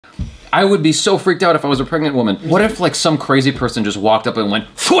I would be so freaked out if I was a pregnant woman. What if like some crazy person just walked up and went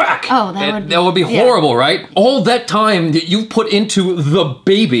thwack? Oh, that would be horrible, right? All that time that you put into the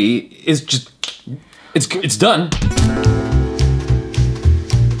baby is just, it's done.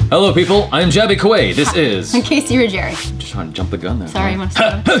 Hello people, I'm Jaby Casey. This is... I'm Casey Ruggieri. I'm just trying to jump the gun there. Sorry, you want to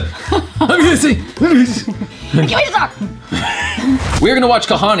start? I'm Casey! Give me the talk! We're gonna watch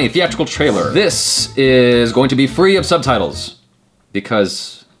KAHAANI theatrical trailer. This is going to be free of subtitles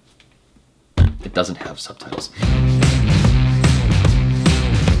because it doesn't have subtitles.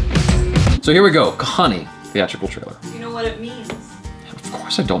 So here we go, KAHAANI theatrical trailer. You know what it means? Of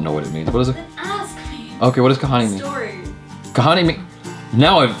course I don't know what it means. What is it? Then ask me. Okay, what does KAHAANI mean? Story. KAHAANI mean...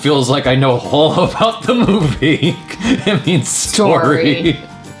 Now it feels like I know all about the movie. It means story.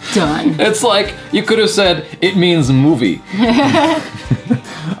 Done. It's like, you could have said, it means movie.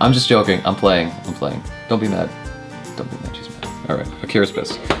 I'm just joking, I'm playing. Don't be mad. Don't be mad, she's mad. All right, Akira's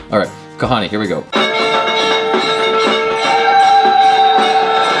pissed. All right, KAHAANI, here we go.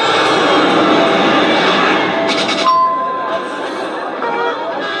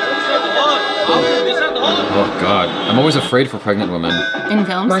 Oh God, I'm always afraid for pregnant women. In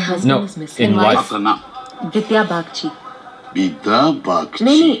films? My husband is missing. In life. Vidya Bagchi. Vidya Bagchi?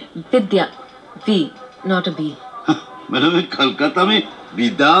 No, Vidya. V, not a B. Madam, in Kolkata mein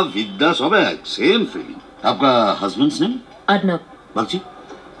Vidya सब है, same feeling. आपका husband's name? Arnab. Bagchi?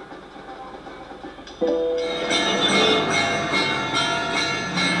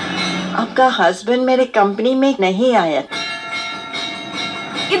 आपका husband मेरे company में नहीं आया।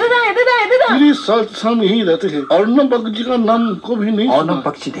 इधर आ। मेरे साथ यहीं रहते हैं। अर्नब बख्शी का नाम को भी नहीं सुना। अर्नब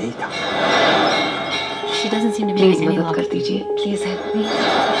बख्शी नहीं था। She doesn't seem to be Please making any मदद love. कर दीजिए. Please help me.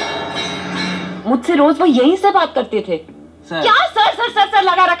 मुझसे रोज वो यहीं से बात करते थे। क्या सर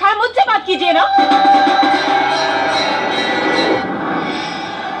लगा रखा है, मुझसे बात कीजिए ना।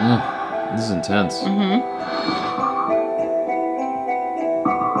 This is intense.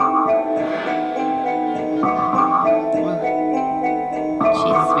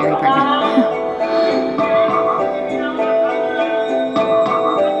 She's very pregnant.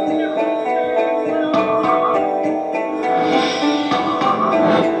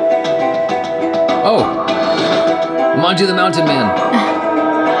 Oh! Manju the Mountain Man.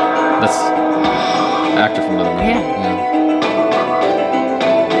 That's actor from another movie. Yeah.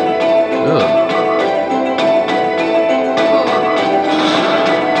 Ugh.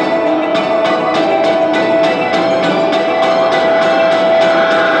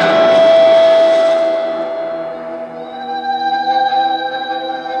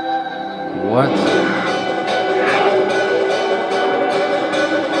 What?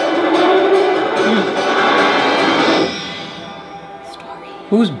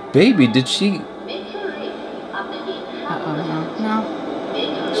 Whose baby did she? Uh-oh, no.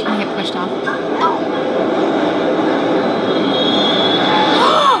 She's gonna get pushed off.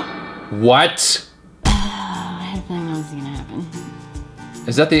 What? I had a feeling that was gonna happen.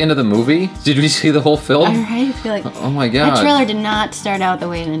 Is that the end of the movie? Did we see the whole film? I feel like Oh my God. that trailer did not start out the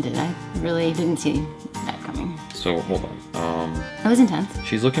way it ended. I really didn't see that coming. So hold on. That was intense.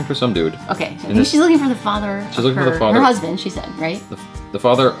 She's looking for some dude. Okay, so I think she's looking for the father. She's looking for the father. Her husband, she said, right? The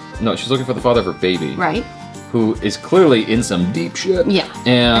father. No, she's looking for the father of her baby. Right. Who is clearly in some deep shit. Yeah.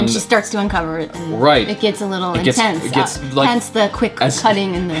 And she starts to uncover it. And right. It gets a little It gets intense. like, hence the quick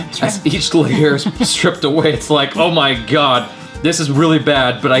cutting in the as each layer is stripped away, it's like, oh my God, this is really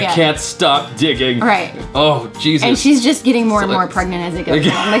bad, but I can't stop digging. Right. Oh Jesus. And she's just getting more and more pregnant as it goes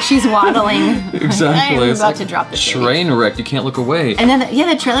on. Like she's waddling. Exactly. I'm It's about like to drop the train wreck. You can't look away. And then,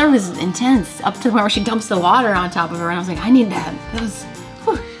 the trailer was intense up to the point where she dumps the water on top of her, and I was like, I need that. That was.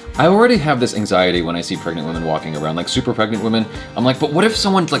 Whew. I already have this anxiety when I see pregnant women walking around, like super pregnant women. I'm like, but what if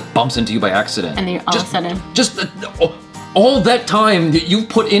someone like bumps into you by accident? And then all of a sudden. Just all that time that you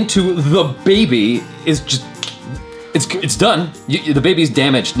put into the baby is just. It's done. The baby's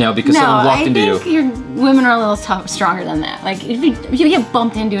damaged now because someone walked into you. I think women are a little stronger than that. Like if you get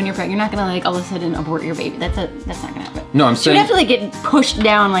bumped into and you're pregnant, you're not gonna like all of a sudden abort your baby. That's not gonna happen. No, I'm saying. You'd have to like get pushed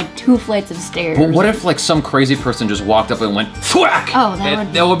down like 2 flights of stairs. But what if like some crazy person just walked up and went thwack? Oh,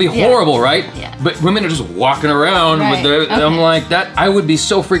 that would be horrible, right? Yeah. But women are just walking around with their. Okay. I'm like that. I would be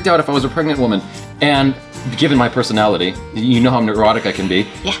so freaked out if I was a pregnant woman, and given my personality, you know how neurotic I can be.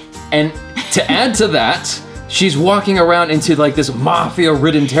 Yeah. And to add to that. She's walking around into like this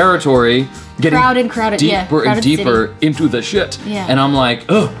mafia-ridden territory, getting crowded, deeper and deeper city. into the shit. Yeah. And I'm like,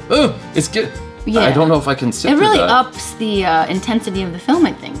 it's good. Yeah. I don't know if I can sit It really through that. ups the intensity of the film,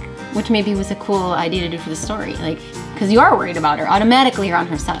 I think, which maybe was a cool idea to do for the story. Like, because you are worried about her. Automatically, you're on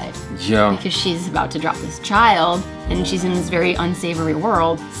her side. Yeah. Because she's about to drop this child, and she's in this very unsavory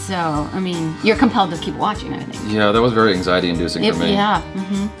world. So, I mean, you're compelled to keep watching, I think. Yeah, that was very anxiety-inducing for me. Yeah.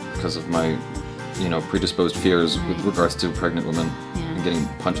 Because of my, predisposed fears with regards to pregnant women and getting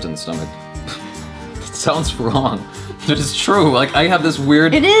punched in the stomach. It sounds wrong, but it's true. Like, I have this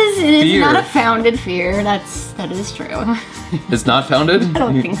weird It is fear. not a founded fear. That is true. It's not founded? I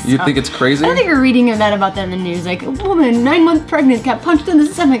don't think so. You think it's crazy? I don't think you're reading about that in the news. Like, a woman, 9 months pregnant, got punched in the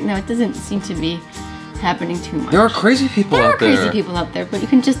stomach. No, it doesn't seem to be happening too much. There are crazy people out there. There are crazy people out there, but you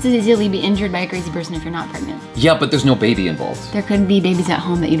can just as easily be injured by a crazy person if you're not pregnant. Yeah, but there's no baby involved. There could be babies at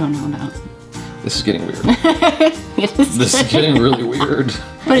home that you don't know about. This is getting weird. This is getting really weird.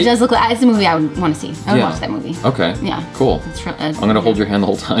 But it does look like it's a movie I would want to see. I would watch that movie. Okay. Yeah. Cool. I'm gonna hold your hand the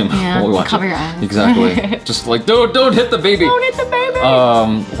whole time while we watch cover it. your eyes. Exactly. Just like, don't hit the baby. Don't hit the baby.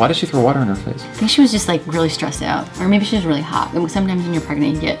 Why did she throw water in her face? I think she was just like really stressed out, or maybe she was really hot. Sometimes when you're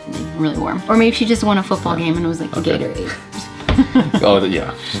pregnant, you get like, really warm. Or maybe she just won a football game and it was like the Gatorade. Oh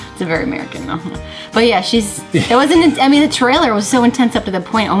yeah. It's a very American though. But yeah, it wasn't. I mean, the trailer was so intense up to the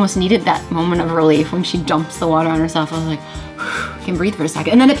point I almost needed that moment of relief when she dumps the water on herself. I was like, I can breathe for a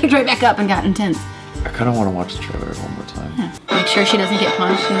second, and then it picked right back up and got intense. I kind of want to watch the trailer one more time. Yeah. Make sure she doesn't get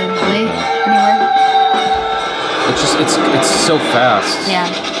punched in the leg anywhere. It's so fast. Yeah.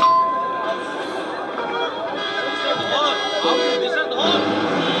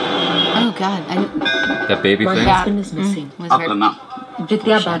 Oh God. That baby My thing. husband is missing. Was her आपका नाम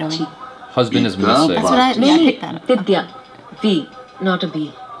Vidya shadowing. Bakshi. Husband is That's missing. That's what I picked that up. Vidya. V, not a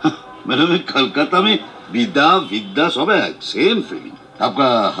B. Madam Calcutta में विदा सब है same feeling आपका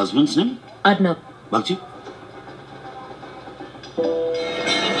husbands name Arnab. Bagchi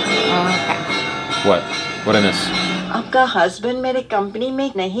Okay. What? What I miss? आपका husband मेरे company में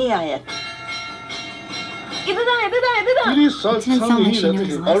नहीं आया था। इधर आ मेरी It didn't sound like she knew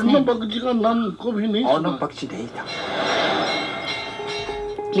his last Arnab name. Bagchi का नाम कभी नहीं अर्णब बख्शी नहीं था।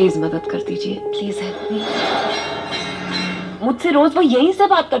 प्लीज मदद कर दीजिए. Please help me. मुझसे रोज वो यहीं से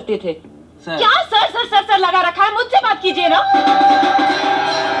बात करते थे क्या सर लगा रखा है मुझसे बात कीजिए ना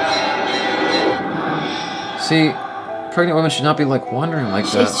See, pregnant women should not be like wandering like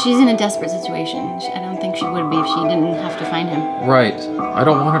that. She's in a desperate situation. I don't think she would be if she didn't have to find him. Right. I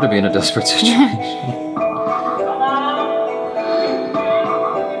don't want her to be in a desperate situation.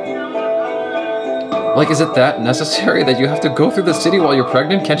 Like, is it that necessary that you have to go through the city while you're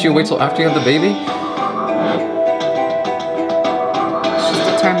pregnant? Can't you wait till after you have the baby? She's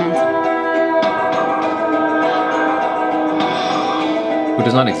determined. Who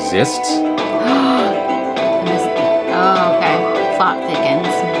does not exist? I missed it. Oh, okay. Plot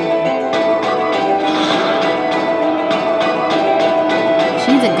thickens. She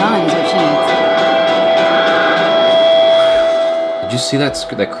needs a gun, is what she needs. Did you see that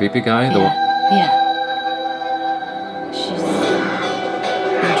creepy guy? Yeah. She's in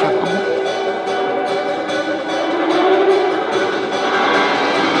trouble.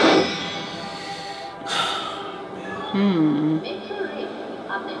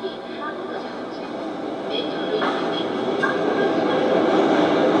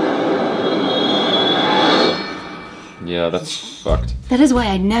 Yeah, that's fucked. That is why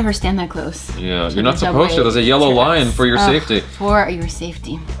I never stand that close. Yeah, you're not supposed to. There's a yellow line for your safety. For your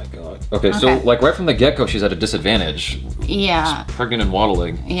safety. Oh my god. Okay, so like right from the get-go, she's at a disadvantage. Yeah. Pregnant and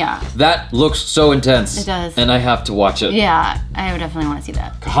waddling. Yeah. That looks so intense. It does. And I have to watch it. Yeah, I would definitely want to see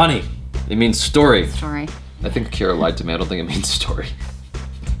that KAHAANI. It means story. story. I think Akira lied to me. I don't think it means story.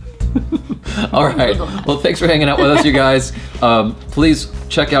 All right. Well, thanks for hanging out with us, you guys. Please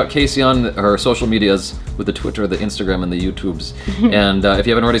check out Casey on her social medias with the Twitter, the Instagram, and the YouTubes. And if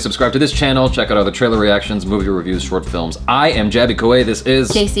you haven't already subscribed to this channel, check out other trailer reactions, movie reviews, short films. I am Jaby Casey. This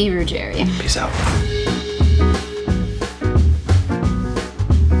is Casey RUGGIERI. Peace out.